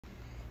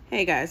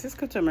Hey guys, it's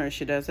Kutumar.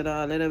 She does it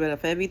all, a little bit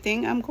of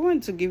everything. I'm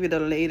going to give you the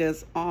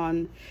latest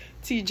on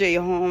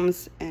TJ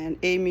Holmes and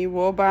Amy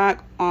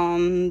Robach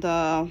on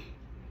the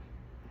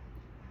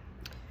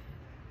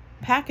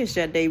package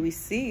that they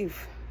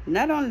receive.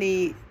 Not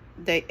only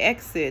they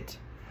exit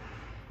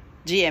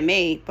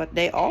GMA, but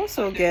they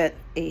also get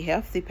a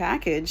healthy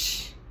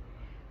package.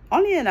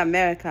 Only in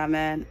America,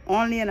 man.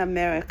 Only in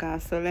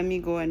America. So let me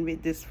go and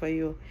read this for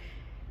you.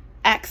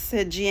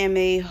 Exit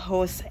GMA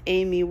host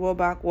Amy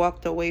Robach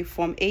walked away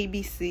from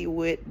ABC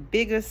with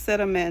bigger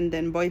settlement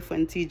than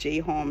boyfriend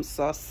TJ Holmes,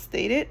 source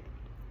stated.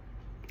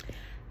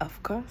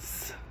 Of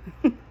course.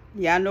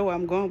 Yeah, I know where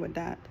I'm going with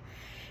that.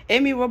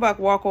 Amy Robach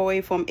walked away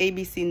from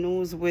ABC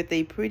News with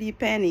a pretty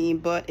penny,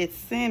 but it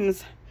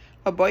seems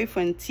her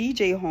boyfriend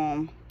TJ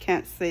Holmes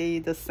can't say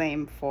the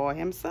same for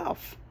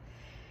himself.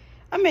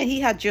 I mean,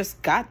 he had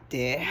just got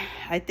there.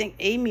 I think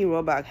Amy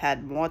Robach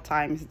had more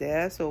times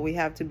there, so we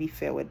have to be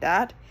fair with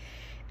that.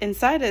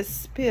 Insiders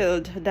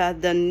spilled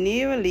that the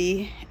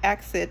nearly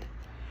exit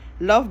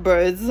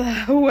lovebirds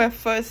who were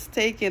first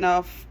taken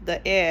off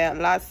the air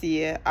last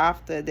year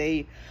after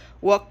their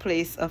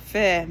workplace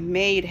affair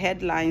made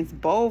headlines.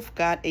 Both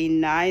got a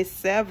nice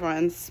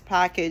severance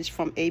package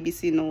from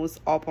ABC News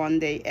upon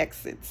their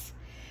exits.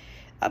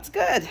 That's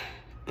good.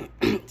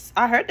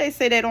 I heard they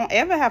say they don't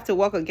ever have to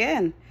work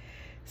again.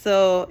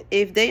 So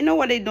if they know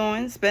what they're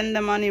doing, spend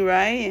the money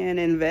right and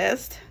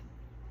invest,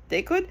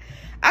 they could.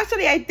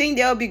 Actually, I think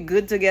they'll be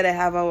good together.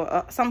 Have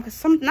some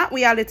not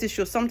reality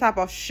show, some type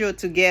of show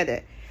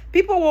together.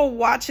 People will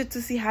watch it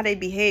to see how they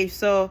behave.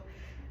 So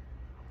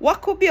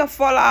what could be a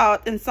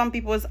fallout in some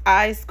people's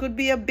eyes could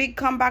be a big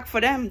comeback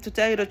for them, to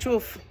tell you the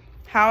truth.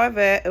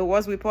 However, it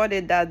was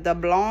reported that the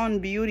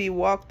blonde beauty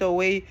walked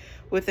away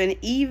with an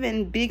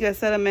even bigger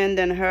settlement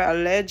than her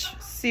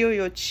alleged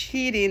serial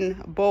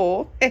cheating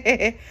beau,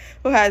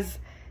 who has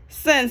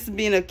since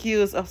been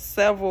accused of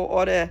several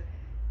other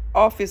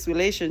office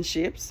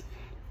relationships.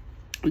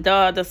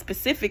 The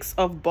specifics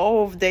of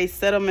both their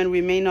settlement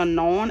remain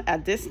unknown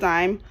at this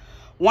time.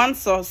 One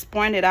source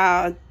pointed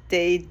out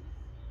they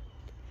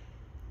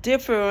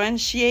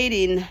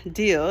differentiating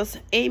deals,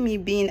 Amy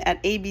being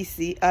at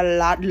ABC a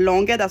lot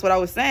longer, that's what I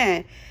was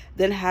saying,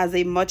 then has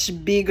a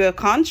much bigger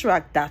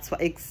contract. That's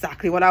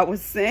exactly what I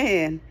was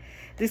saying.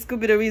 This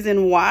could be the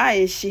reason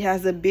why she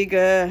has a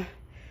bigger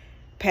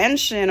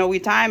pension or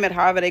retirement,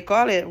 however they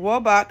call it.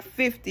 Robach,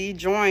 50,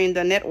 joined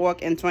the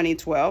network in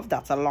 2012.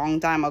 That's a long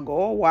time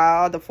ago,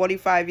 while the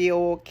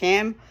 45-year-old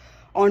came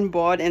on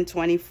board in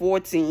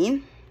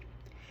 2014.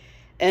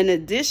 In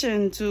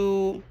addition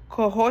to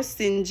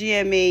co-hosting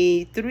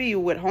GMA 3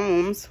 with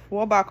Holmes,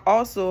 Robach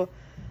also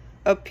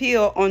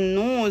appeared on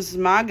News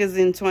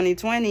Magazine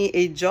 2020,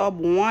 a job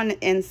one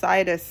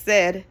insider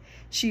said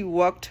she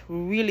worked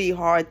really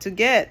hard to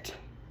get.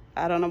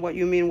 I don't know what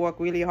you mean, work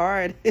really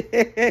hard.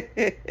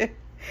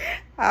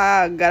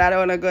 Ah, God, I don't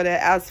want to go there.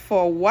 As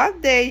for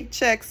what their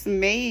checks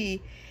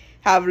may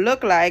have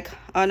looked like,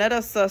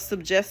 another source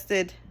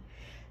suggested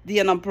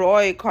the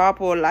unemployed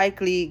couple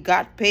likely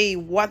got paid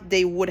what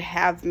they would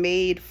have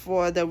made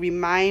for the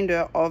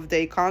remainder of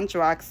their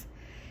contracts,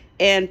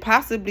 and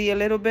possibly a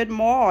little bit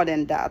more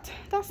than that.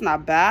 That's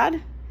not bad.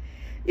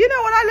 You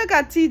know, when I look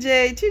at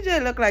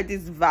TJ look like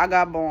this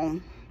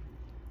vagabond.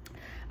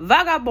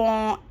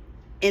 Vagabond,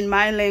 in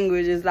my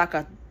language, is like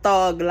a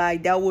thug,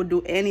 like that would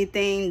do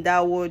anything,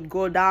 that would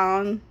go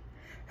down.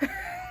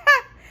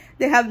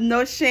 They have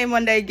no shame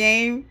on their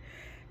game.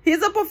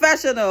 He's a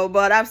professional,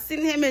 but I've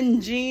seen him in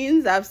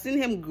jeans. I've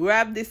seen him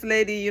grab this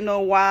lady. You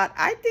know what?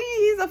 I think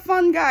he's a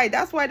fun guy.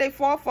 That's why they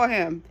fall for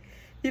him.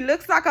 He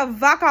looks like a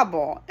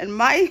vagabond. In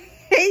my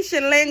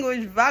Haitian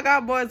language,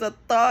 vagabond is a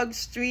thug,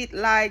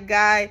 street-like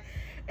guy.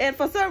 And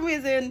for some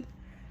reason,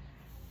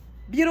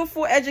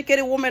 beautiful,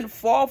 educated women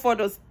fall for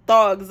those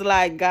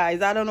thugs-like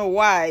guys. I don't know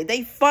why.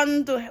 They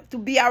fun to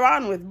be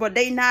around with, but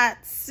they not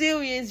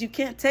serious. You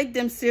can't take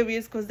them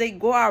serious because they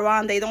go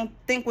around. They don't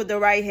think with the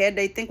right head.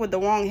 They think with the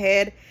wrong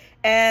head.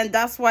 And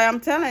that's why I'm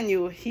telling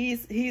you,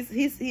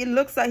 he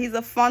looks like he's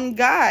a fun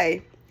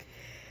guy.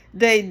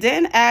 They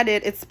then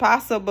added it's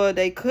possible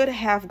they could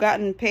have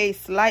gotten paid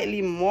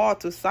slightly more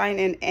to sign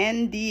an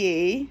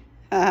NDA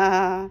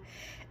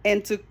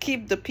and to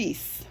keep the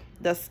peace.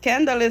 The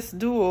scandalous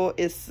duo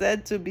is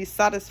said to be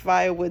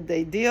satisfied with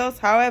their deals.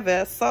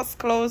 However, sources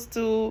close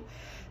to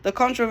the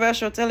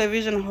controversial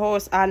television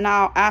hosts are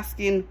now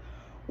asking,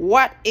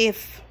 what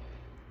is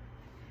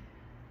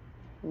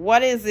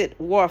it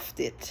worth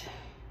it?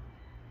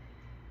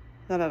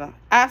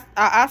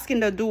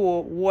 Asking the duo,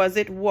 was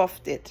it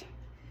worth it?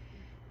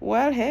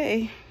 Well,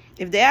 hey,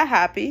 if they are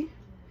happy,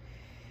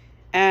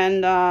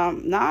 and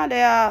now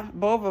they are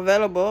both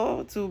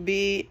available to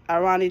be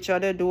around each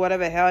other, do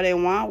whatever hell they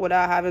want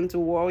without having to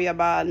worry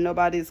about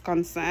nobody's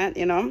consent,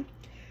 you know.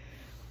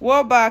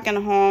 Robach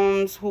and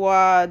Holmes, who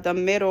are the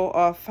middle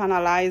of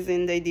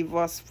finalizing the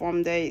divorce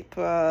from their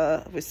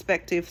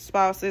respective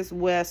spouses,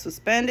 were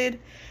suspended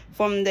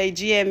from their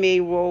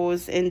GMA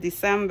roles in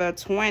December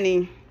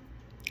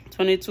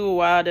 2022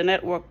 while the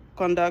network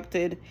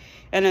conducted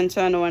an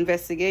internal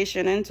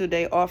investigation into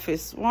their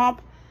office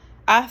swamp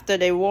after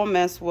their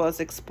romance was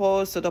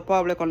exposed to the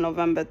public on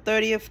November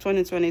 30th,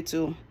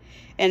 2022.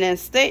 In a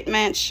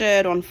statement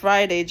shared on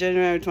Friday,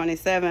 January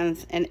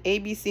 27th, an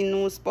ABC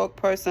News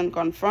spokesperson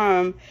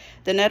confirmed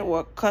the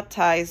network cut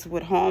ties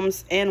with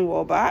Holmes and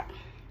Robach.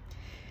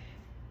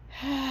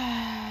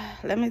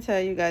 Let me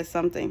tell you guys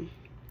something.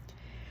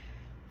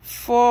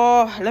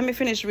 Let me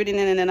finish reading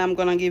it and then I'm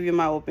going to give you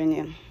my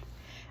opinion.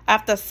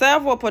 After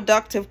several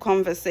productive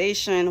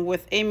conversations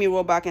with Amy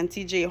Robach and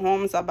TJ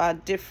Holmes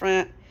about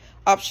different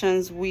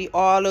options, we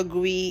all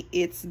agree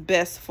it's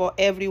best for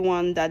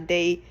everyone that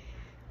they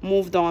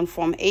moved on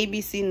from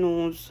ABC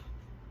News.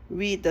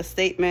 Read the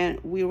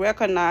statement. We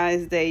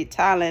recognize their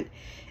talent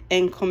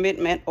and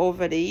commitment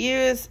over the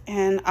years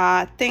and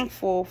are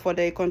thankful for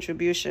their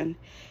contribution.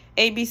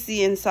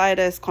 ABC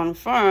insiders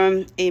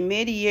confirmed a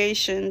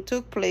mediation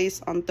took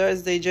place on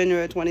Thursday,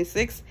 January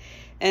 26th,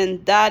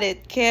 and that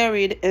it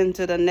carried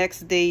into the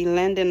next day,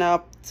 leading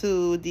up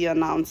to the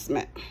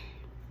announcement.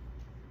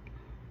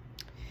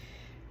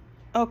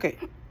 Okay.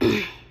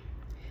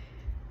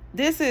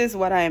 This is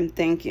what I am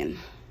thinking.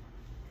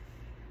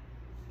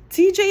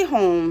 TJ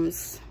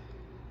Holmes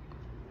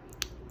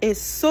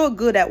is so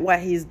good at what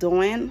he's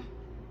doing.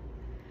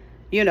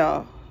 You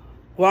know,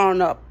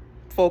 grown up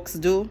folks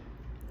do.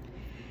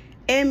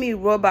 Amy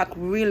Robach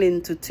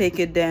willing to take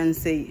it there and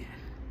say,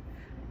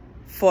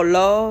 for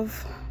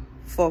love,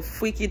 for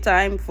freaky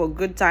time, for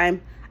good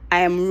time, I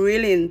am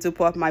willing to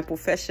put my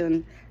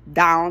profession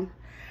down.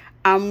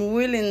 I'm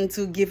willing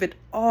to give it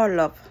all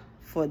up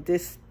for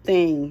this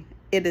thing.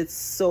 It is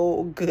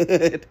so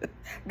good.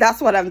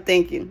 That's what I'm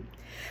thinking.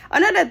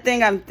 Another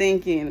thing I'm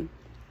thinking,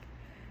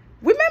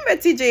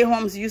 remember TJ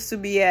Holmes used to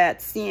be at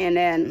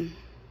CNN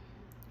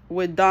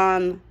with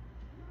Don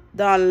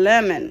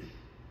Lemon.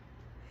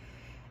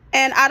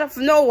 And out of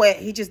nowhere,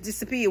 he just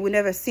disappeared. We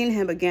never seen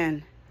him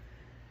again.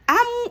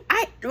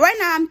 Right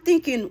now I'm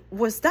thinking,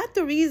 was that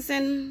the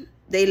reason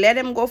they let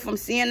him go from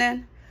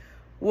CNN?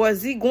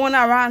 Was he going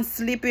around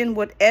sleeping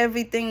with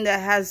everything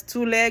that has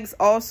two legs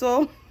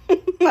also?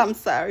 I'm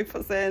sorry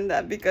for saying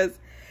that because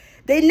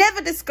they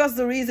never discussed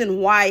the reason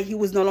why he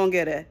was no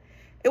longer there.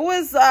 It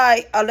was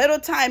a little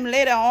time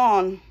later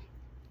on,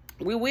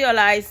 we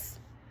realized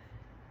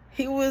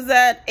he was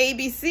at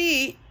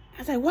ABC. I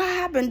was like, what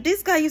happened?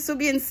 This guy used to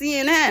be in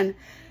CNN.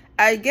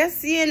 I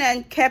guess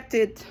CNN kept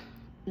it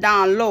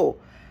down low.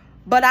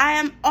 But I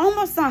am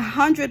almost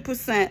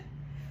 100%.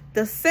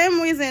 The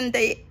same reason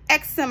they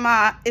X him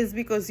out is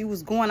because he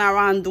was going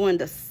around doing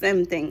the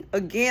same thing.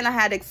 Again, I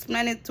had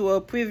explained it to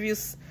a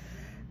previous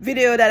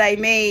video that I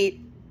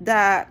made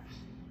that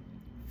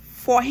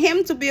for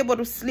him to be able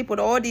to sleep with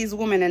all these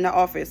women in the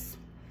office,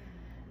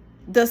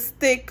 the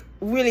stick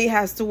really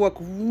has to work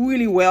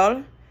really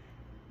well.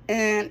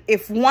 And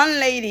if one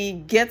lady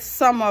gets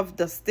some of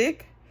the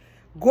stick,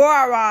 go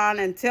around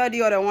and tell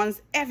the other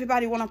ones,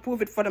 everybody want to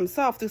prove it for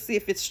themselves to see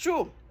if it's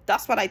true.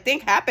 That's what I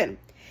think happened.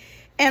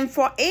 And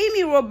for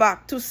Amy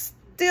Robach to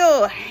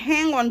still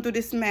hang on to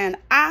this man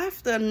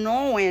after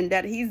knowing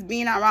that he's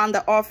been around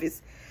the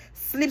office,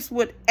 sleeps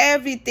with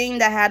everything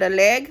that had a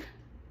leg,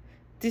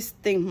 this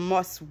thing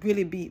must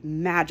really be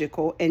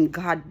magical, and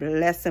God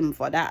bless him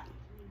for that.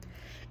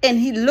 And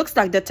he looks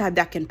like the type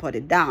that can put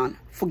it down.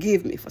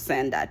 Forgive me for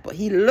saying that, but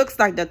he looks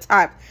like the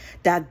type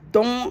that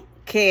don't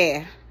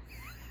care.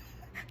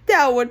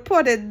 That would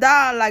put it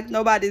down like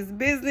nobody's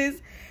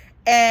business.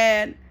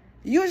 And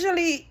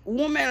usually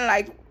women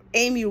like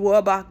Amy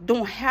Robach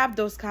don't have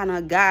those kind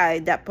of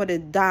guys that put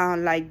it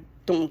down like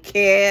don't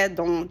care,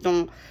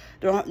 don't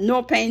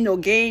no pain, no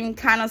gain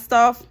kind of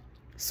stuff.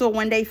 So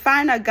when they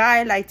find a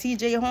guy like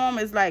TJ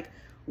Holmes, it's like,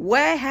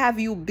 where have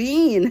you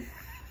been?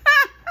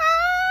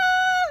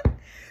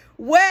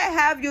 Where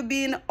have you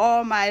been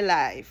all my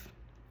life?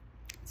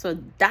 So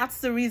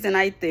that's the reason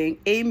I think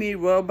Amy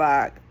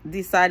Robach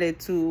decided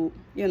to,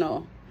 you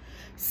know,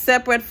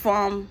 separate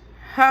from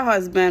her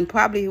husband.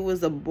 Probably he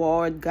was a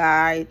bored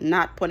guy,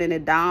 not putting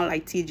it down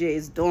like TJ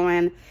is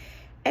doing.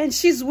 And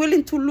she's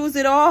willing to lose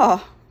it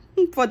all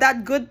for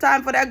that good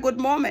time, for that good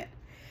moment.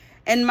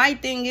 And my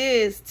thing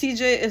is,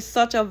 TJ is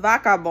such a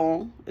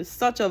vagabond.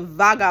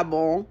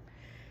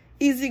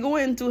 Is he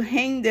going to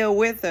hang there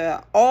with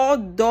her?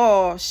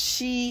 Although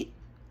she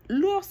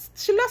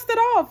lost it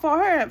all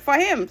for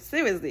him.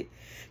 Seriously.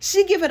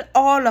 She gave it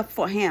all up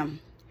for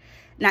him.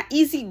 Now,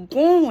 is he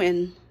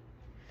going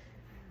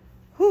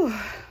to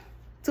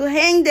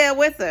hang there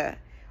with her?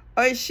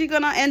 Or is she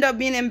going to end up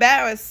being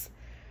embarrassed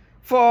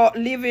for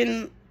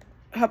leaving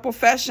her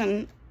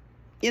profession,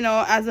 you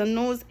know, as a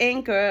news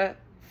anchor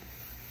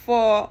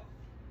for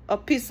a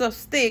piece of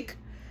steak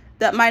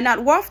that might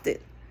not worth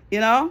it, you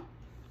know?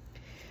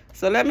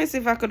 So let me see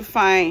if I could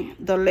find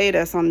the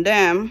latest on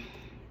them.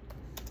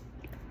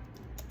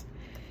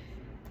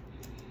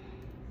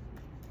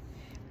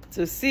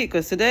 To see,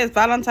 because today is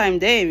Valentine's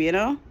Day, you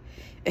know?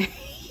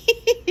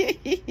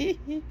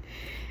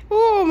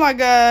 Oh my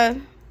God.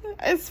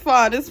 It's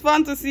fun. It's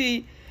fun to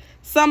see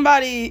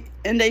somebody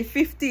in their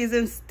 50s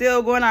and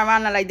still going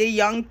around like they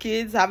young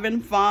kids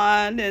having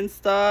fun and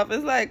stuff.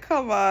 It's like,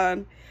 come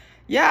on.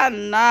 Y'all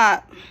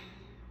not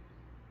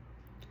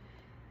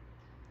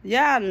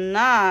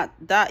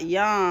that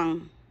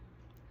young.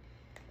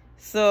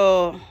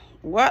 So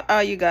what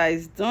are you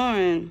guys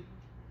doing?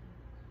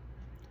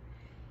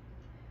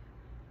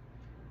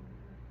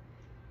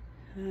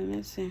 Let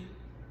me see.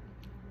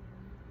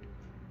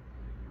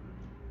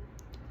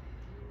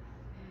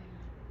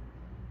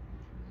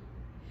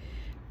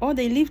 Oh,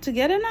 they live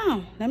together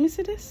now. Let me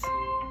see this.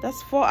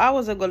 That's 4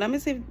 hours ago. Let me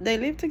see if they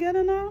live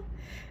together now.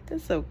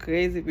 It's so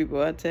crazy,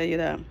 people. I tell you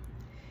that.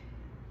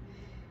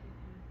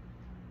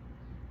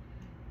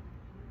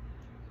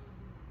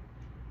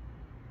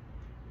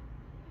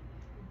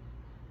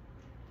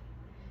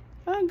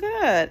 Oh,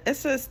 good. It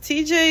says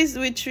TJ's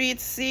Retreat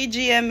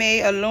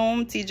CGMA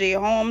alum TJ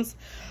Holmes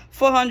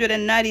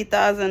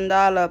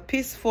 $490,000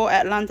 peaceful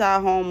Atlanta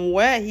home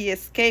where he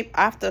escaped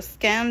after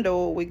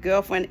scandal with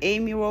girlfriend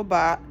Amy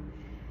Robach.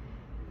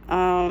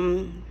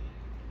 Let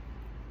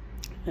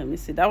me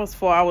see. That was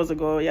 4 hours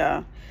ago.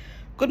 Yeah.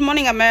 Good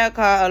morning,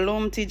 America.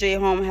 Alum TJ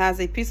Holmes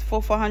has a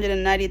peaceful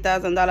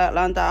 $490,000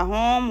 Atlanta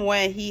home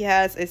where he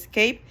has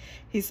escaped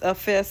his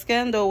affair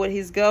scandal with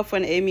his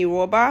girlfriend Amy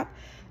Robach.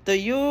 The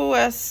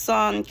U.S.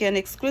 Sun can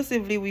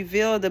exclusively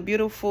reveal the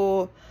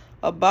beautiful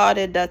about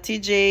it that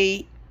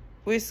TJ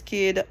whisked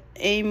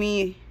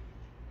Amy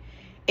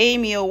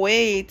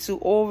away to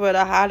over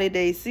the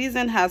holiday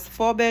season. Has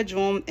 4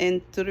 bedrooms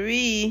and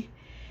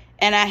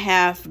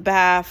 3.5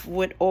 baths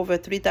with over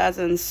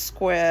 3,000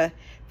 square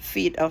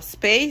feet of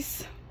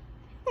space.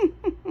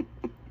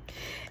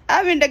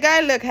 I mean, the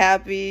guy look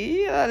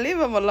happy. Leave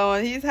him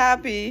alone. He's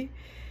happy.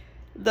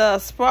 The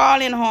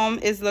sprawling home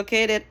is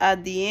located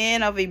at the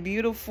end of a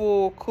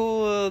beautiful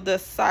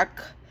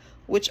cul-de-sac,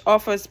 which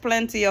offers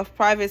plenty of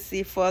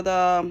privacy for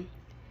the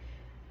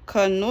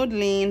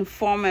canoodling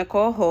former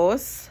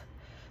co-host.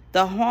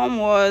 The home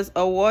was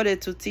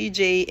awarded to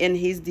TJ in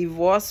his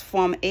divorce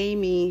from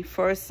Amy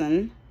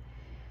Ferguson.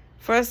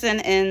 Ferguson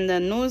and the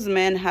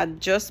newsman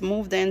had just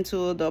moved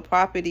into the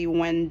property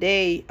when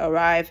they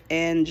arrived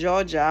in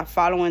Georgia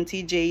following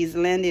TJ's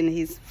landing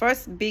his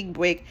first big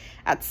break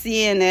at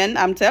CNN.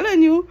 I'm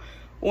telling you,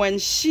 when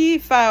she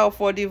filed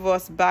for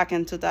divorce back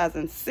in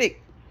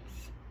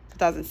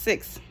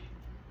 2006.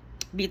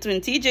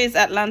 Between TJ's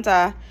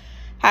Atlanta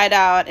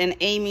hideout and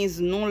Amy's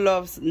new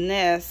love's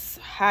nest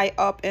high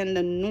up in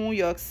the New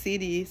York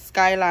City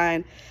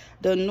skyline,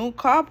 the new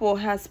couple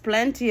has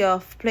plenty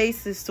of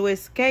places to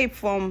escape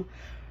from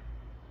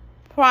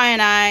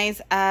prying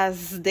eyes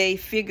as they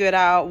figured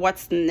out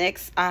what's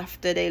next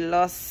after they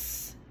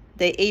lost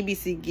their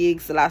ABC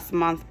gigs last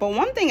month. But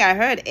one thing I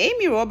heard,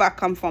 Amy Robach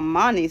come from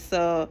money,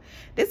 so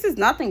this is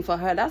nothing for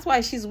her. That's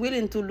why she's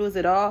willing to lose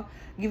it all,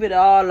 give it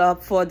all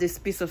up for this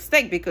piece of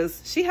steak,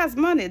 because she has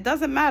money. It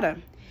doesn't matter.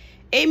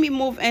 Amy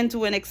moved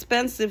into an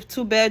expensive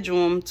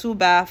 2-bedroom,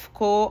 2-bath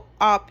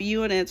co-op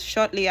unit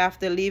shortly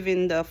after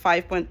leaving the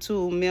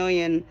 $5.2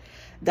 million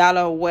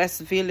West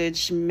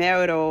Village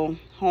marital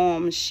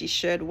home she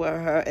shared with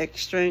her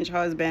estranged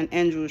husband,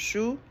 Andrew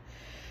Shue.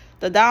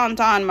 The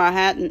downtown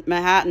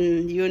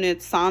Manhattan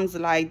unit sounds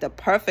like the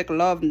perfect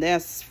love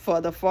nest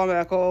for the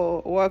former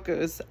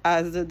co-workers,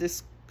 as the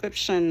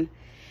description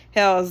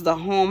hails the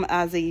home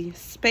as a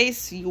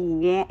space you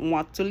won't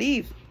want to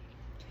leave.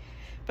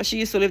 But she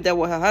used to live there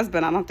with her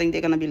husband. I don't think they're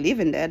going to be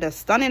living there. The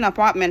stunning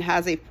apartment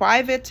has a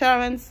private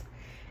terrace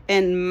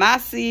and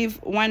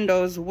massive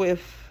windows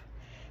with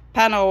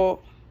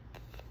panoramic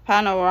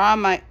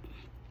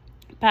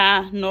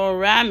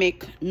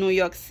New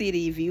York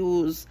City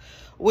views,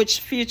 which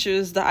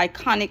features the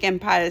iconic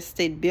Empire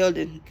State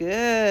Building.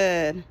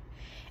 Good.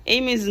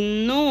 Amy's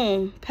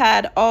new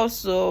pad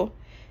also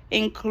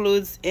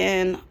includes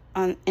an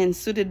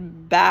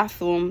unsuited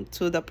bathroom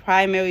to the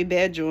primary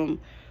bedroom,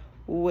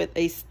 with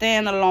a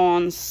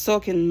standalone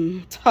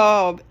soaking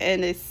tub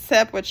and a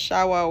separate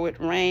shower with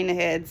rain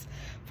heads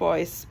for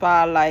a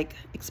spa-like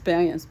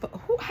experience. But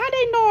how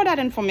they know all that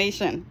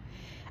information?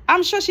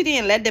 I'm sure she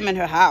didn't let them in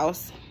her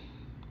house.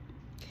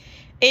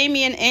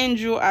 Amy and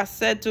Andrew are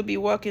said to be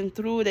working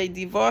through their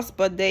divorce,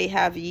 but they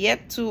have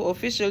yet to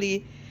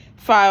officially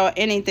file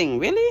anything.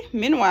 Really?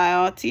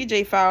 Meanwhile,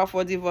 TJ filed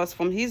for divorce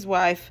from his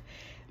wife,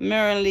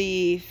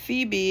 Marilee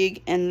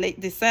Fiebig, in late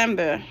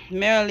December.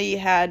 Marilee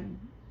had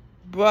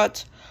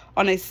brought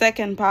on a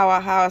second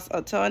powerhouse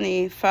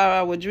attorney,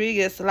 Farah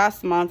Rodriguez,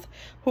 last month,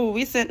 who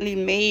recently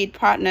made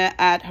partner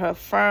at her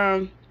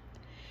firm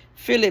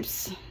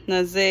Phillips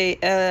Nazay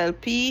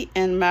LLP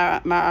in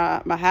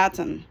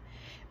Manhattan.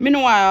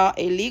 Meanwhile,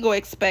 a legal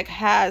expert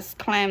has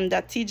claimed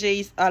that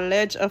TJ's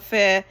alleged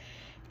affair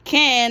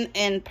can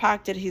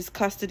impact his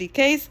custody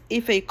case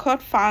if a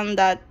court found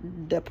that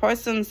the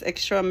person's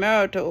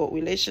extramarital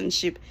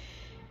relationship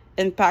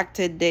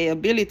impacted their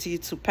ability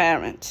to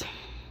parent.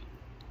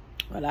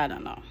 Well, I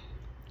don't know.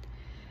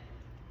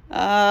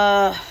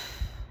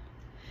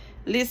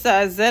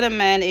 Lisa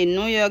Zetterman, a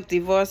New York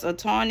divorce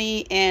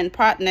attorney and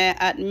partner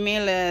at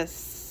Miller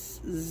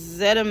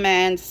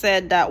Zetterman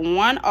said that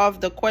one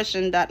of the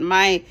questions that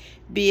might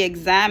be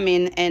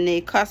examined in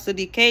a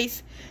custody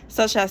case,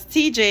 such as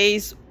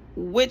TJ's,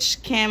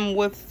 which came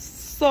with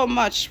so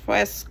much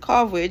press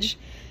coverage,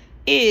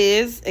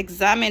 is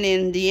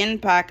examining the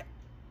impact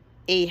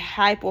a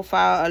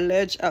high-profile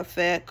alleged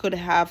affair could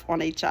have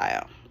on a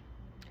child.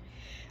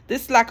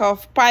 This lack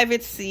of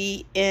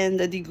privacy and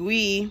the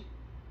degree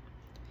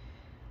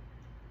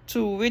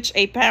to which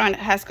a parent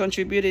has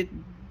contributed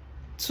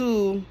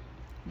to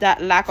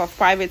that lack of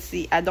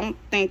privacy, I don't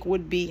think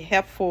would be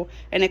helpful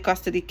in a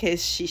custody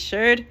case, she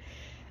shared.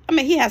 I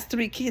mean, he has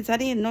 3 kids. I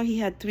didn't know he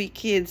had 3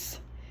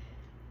 kids.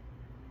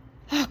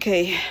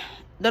 Okay.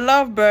 The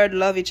lovebird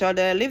love each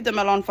other. Leave them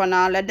alone for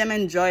now. Let them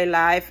enjoy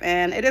life.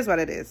 And it is what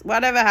it is.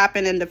 Whatever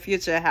happened in the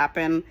future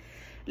happened.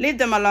 Leave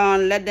them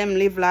alone. Let them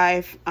live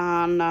life.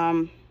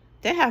 And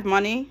they have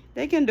money.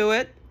 They can do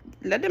it.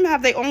 Let them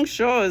have their own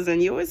shows.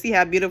 And you will see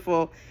how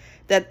beautiful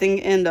that thing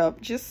end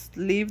up. Just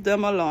leave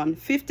them alone.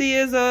 50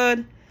 years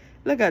old.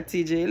 Look at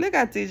TJ. Look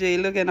at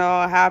TJ looking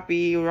all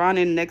happy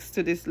running next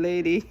to this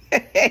lady.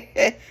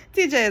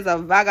 TJ is a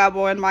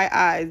vagabond in my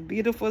eyes.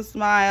 Beautiful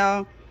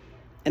smile.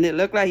 And it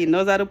looked like he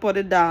knows how to put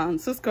it down.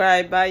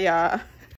 Subscribe. Bye, y'all.